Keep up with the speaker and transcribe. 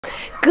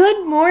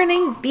Good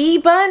morning, Bee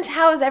Bunch.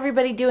 How is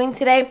everybody doing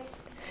today?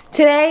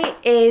 Today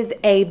is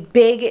a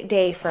big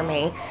day for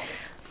me.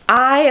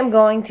 I am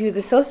going to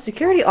the Social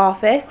Security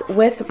office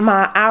with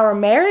our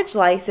marriage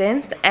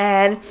license,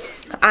 and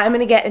I'm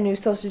gonna get a new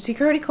Social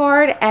Security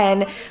card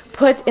and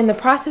put in the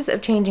process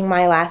of changing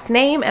my last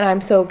name, and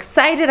I'm so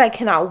excited. I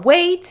cannot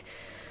wait.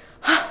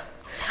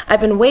 I've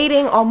been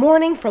waiting all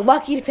morning for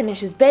Lucky to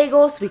finish his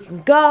bagel so we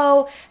can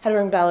go. Had to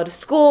bring Bella to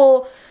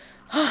school.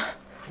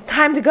 It's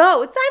time to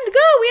go. It's time to go.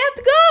 We have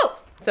to go.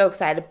 So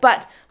excited.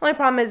 But the only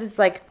problem is it's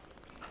like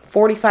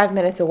 45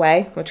 minutes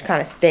away, which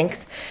kind of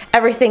stinks.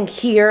 Everything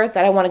here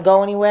that I want to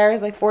go anywhere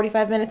is like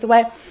 45 minutes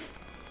away.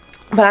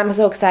 But I'm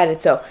so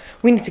excited. So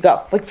we need to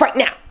go. Like right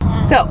now.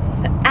 So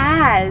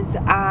as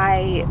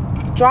I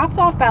dropped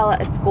off Bella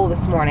at school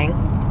this morning,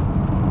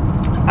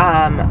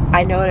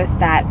 I noticed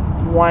that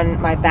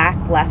my back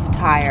left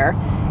tire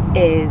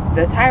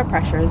the tire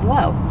pressure is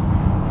low.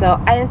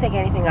 So I didn't think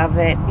anything of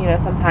it. You know,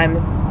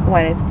 sometimes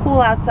when it's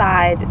cool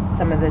outside,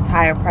 some of the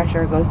tire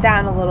pressure goes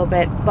down a little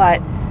bit,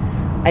 but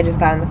I just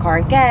got in the car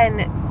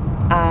again,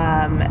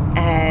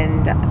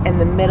 and in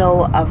the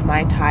middle of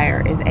my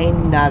tire is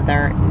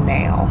another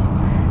nail.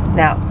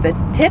 Now, the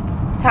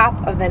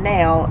top of the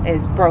nail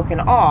is broken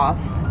off,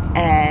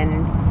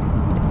 and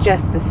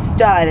just the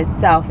stud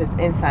itself is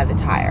inside the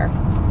tire.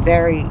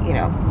 Very, you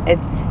know,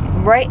 it's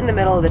right in the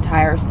middle of the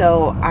tire,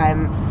 so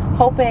I'm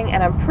hoping,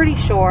 and I'm pretty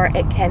sure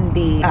it can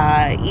be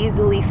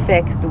easily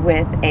fixed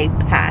with a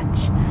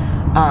patch,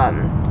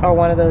 or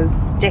one of those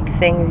stick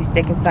things you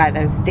stick inside,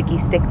 those sticky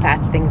stick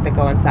patch things that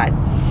go inside,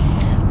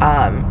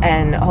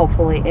 and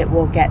hopefully it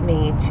will get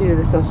me to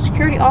the Social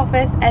Security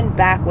office and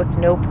back with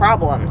no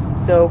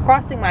problems. So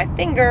crossing my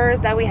fingers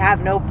that we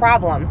have no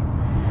problems.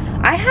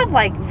 I have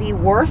like the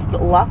worst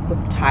luck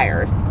with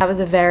tires. That was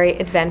a very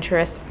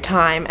adventurous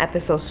time at the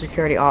Social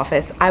Security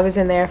office. I was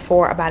in there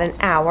for about an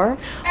hour,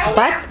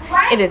 but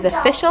it is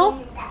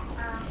official.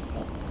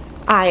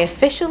 I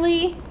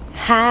officially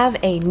have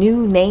a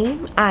new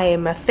name. I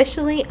am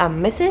officially a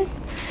Mrs.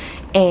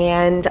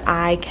 and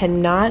I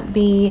cannot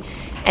be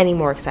any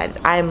more excited.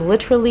 I am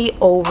literally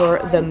over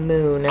the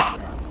moon.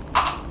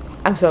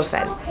 I'm so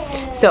excited.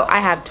 So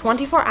I have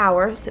 24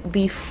 hours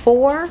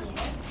before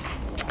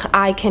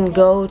I can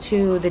go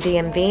to the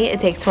DMV. It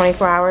takes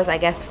 24 hours, I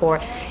guess, for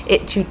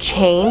it to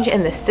change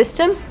in the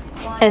system.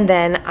 And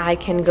then I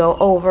can go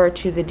over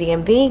to the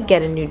DMV,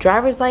 get a new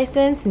driver's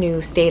license,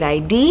 new state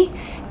ID,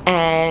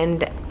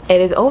 and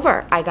it is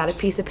over. I got a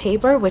piece of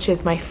paper, which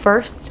is my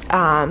first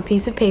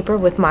piece of paper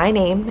with my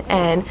name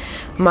and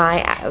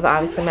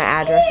obviously my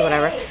address or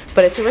whatever,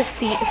 but it's a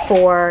receipt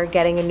for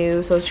getting a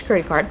new Social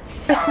Security card.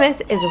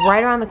 Christmas is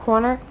right around the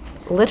corner.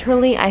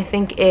 Literally, I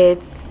think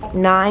it's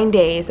 9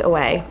 days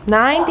away.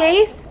 9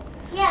 days?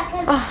 Yeah,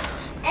 because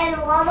and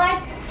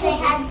Walmart, they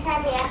had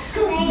 10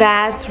 yesterday.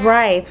 That's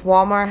right.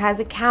 Walmart has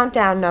a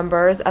countdown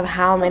numbers of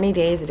how many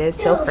days it is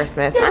till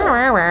Christmas.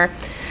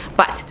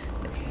 But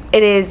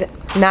it is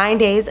 9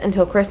 days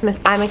until Christmas.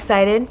 I'm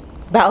excited.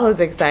 Bella's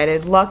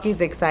excited.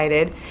 Lucky's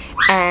excited.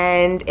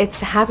 And it's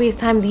the happiest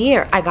time of the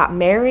year. I got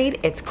married.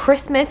 It's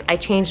Christmas. I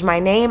changed my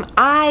name.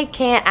 I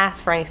can't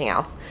ask for anything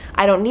else.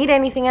 I don't need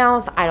anything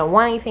else. I don't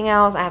want anything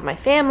else. I have my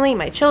family,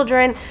 my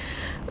children,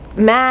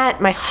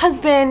 Matt, my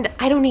husband.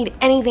 I don't need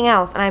anything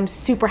else. And I'm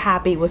super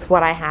happy with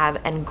what I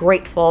have and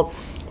grateful,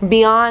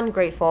 beyond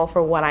grateful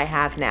for what I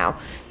have now.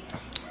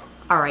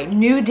 All right,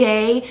 new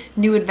day,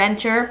 new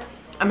adventure.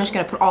 I'm just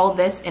gonna put all of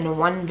this in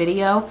one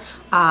video.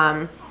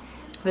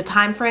 The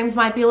time frames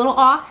might be a little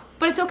off,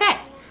 but it's okay.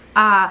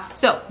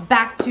 So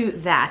back to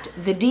that,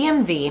 the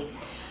DMV.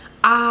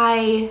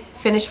 I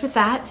finished with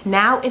that.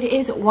 Now it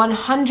is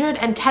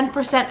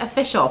 110%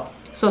 official.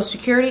 Social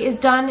Security is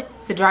done.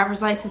 The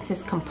driver's license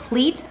is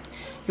complete.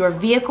 Your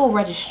vehicle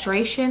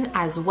registration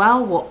as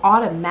well will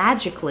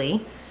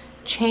automatically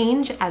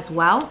change as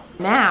well.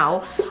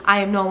 Now I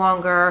am no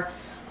longer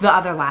the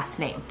other last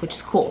name, which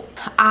is cool.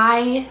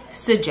 I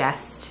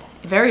suggest,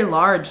 a very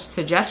large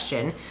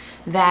suggestion,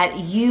 that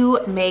you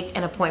make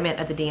an appointment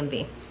at the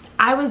DMV.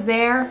 I was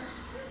there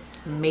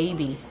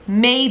maybe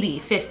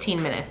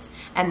 15 minutes,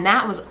 and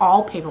that was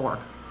all paperwork.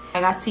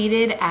 I got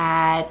seated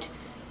at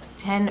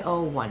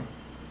 10:01,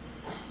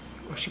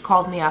 or she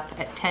called me up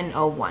at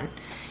 10:01.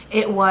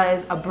 It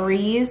was a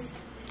breeze.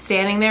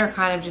 Standing there,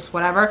 kind of just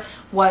whatever,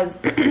 was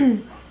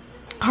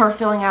her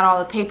filling out all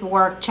the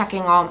paperwork,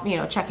 checking all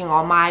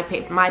my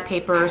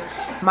papers,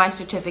 my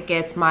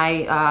certificates,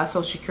 my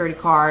Social Security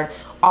card,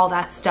 all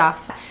that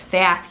stuff. They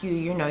ask you,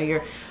 you know,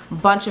 your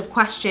bunch of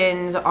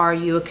questions. Are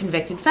you a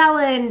convicted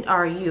felon?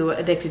 Are you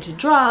addicted to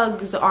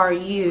drugs? Are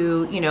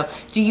you, you know,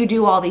 do you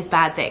do all these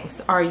bad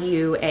things? Are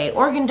you a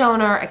organ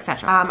donor,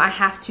 etc. I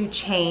have to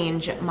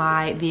change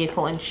my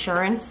vehicle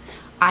insurance.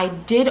 I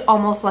did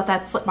almost let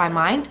that slip my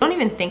mind. Don't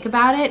even think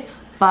about it,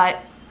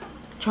 but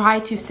try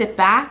to sit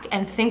back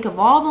and think of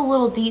all the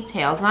little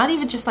details, not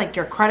even just like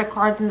your credit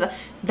cards and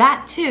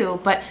that too,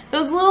 but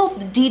those little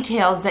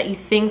details that you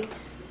think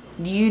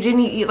you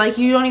didn't, like,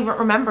 you don't even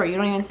remember, you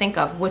don't even think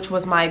of, which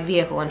was my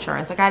vehicle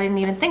insurance. Like, I didn't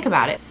even think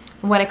about it.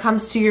 When it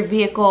comes to your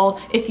vehicle,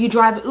 if you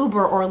drive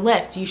Uber or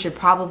Lyft, you should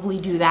probably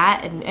do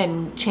that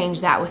and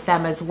change that with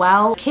them as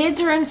well. Kids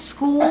are in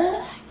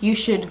school, you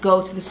should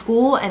go to the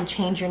school and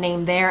change your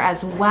name there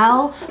as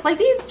well. Like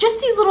just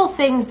these little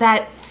things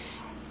that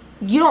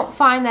you don't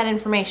find that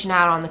information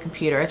out on the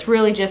computer. It's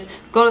really just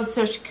go to the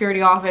Social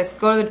Security office,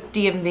 go to the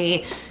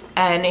DMV,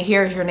 and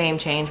here's your name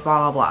change,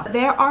 blah, blah, blah.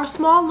 There are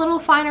small little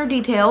finer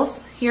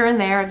details here and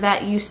there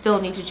that you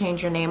still need to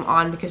change your name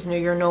on because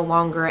you're no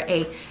longer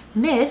a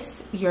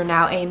Miss, you're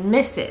now a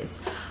Mrs.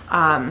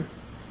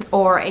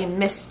 Or a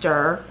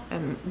Mr.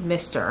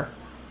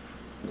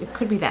 It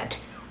could be that too.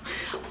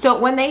 So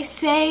when they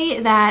say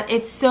that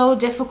it's so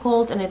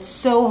difficult and it's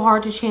so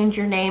hard to change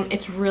your name,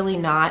 it's really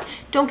not.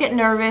 Don't get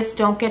nervous,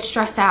 don't get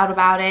stressed out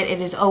about it. It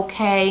is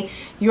okay.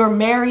 You're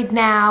married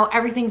now,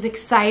 everything's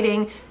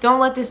exciting. Don't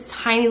let this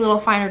tiny little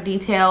finer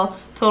detail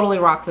totally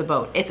rock the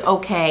boat. It's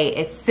okay,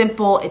 it's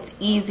simple, it's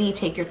easy.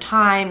 Take your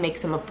time, make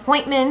some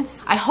appointments.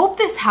 I hope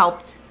this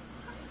helped.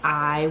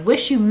 I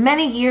wish you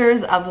many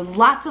years of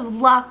lots of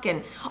luck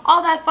and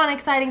all that fun,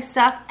 exciting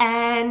stuff,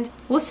 and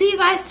we'll see you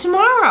guys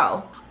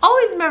tomorrow.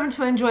 Always remember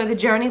to enjoy the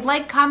journey,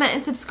 like, comment,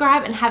 and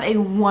subscribe, and have a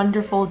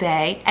wonderful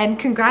day. And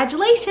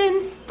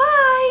congratulations!